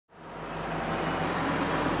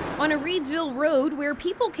On a Reidsville road where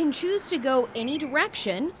people can choose to go any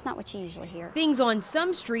direction, it's not what you usually hear. Things on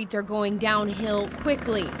some streets are going downhill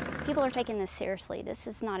quickly. People are taking this seriously. This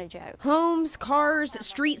is not a joke. Homes, cars,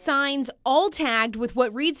 street signs, all tagged with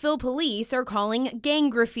what Reidsville police are calling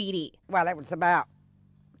gang graffiti. Well, it was about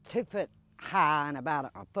 2 foot high and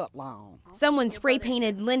about a foot long. Someone spray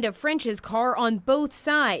painted Linda French's car on both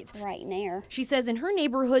sides. Right there. She says in her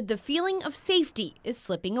neighborhood, the feeling of safety is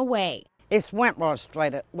slipping away. It's Wentworth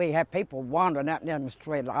Street. We have people wandering out down the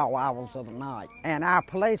street at all hours of the night. And our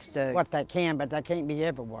police do what they can, but they can't be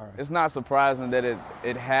everywhere. It's not surprising that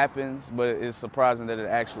it happens, but it's surprising that it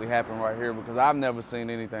actually happened right here because I've never seen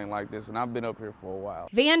anything like this, and I've been up here for a while.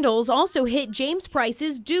 Vandals also hit James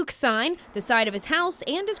Price's Duke sign, the side of his house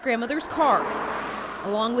and his grandmother's car,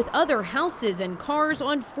 along with other houses and cars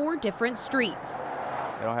on 4 different streets.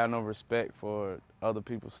 They don't have no respect for other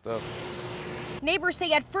people's stuff. Neighbors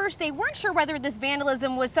say at first they weren't sure whether this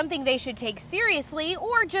vandalism was something they should take seriously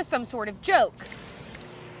or just some sort of joke.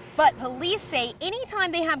 But police say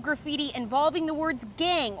anytime they have graffiti involving the words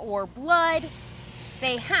gang or blood,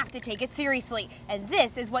 they have to take it seriously. And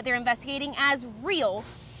this is what they're investigating as real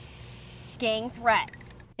gang threats.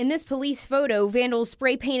 In this police photo, vandals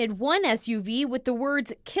spray painted one SUV with the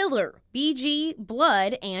words killer, BG,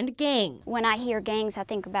 blood, and gang. When I hear gangs, I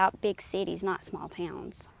think about big cities, not small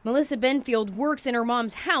towns. Melissa Benfield works in her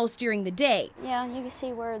mom's house during the day. Yeah, you can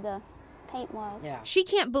see where the paint was. Yeah. She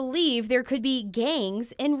can't believe there could be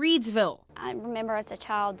gangs in Reidsville. I remember as a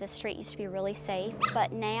child, the street used to be really safe,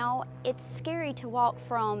 but now it's scary to walk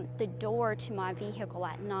from the door to my vehicle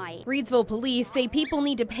at night. Reidsville police say people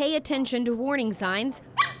need to pay attention to warning signs.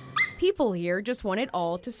 People here just want it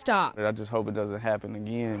all to stop. I just hope it doesn't happen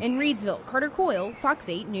again. In Reidsville, Carter Coyle, Fox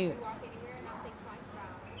 8 News.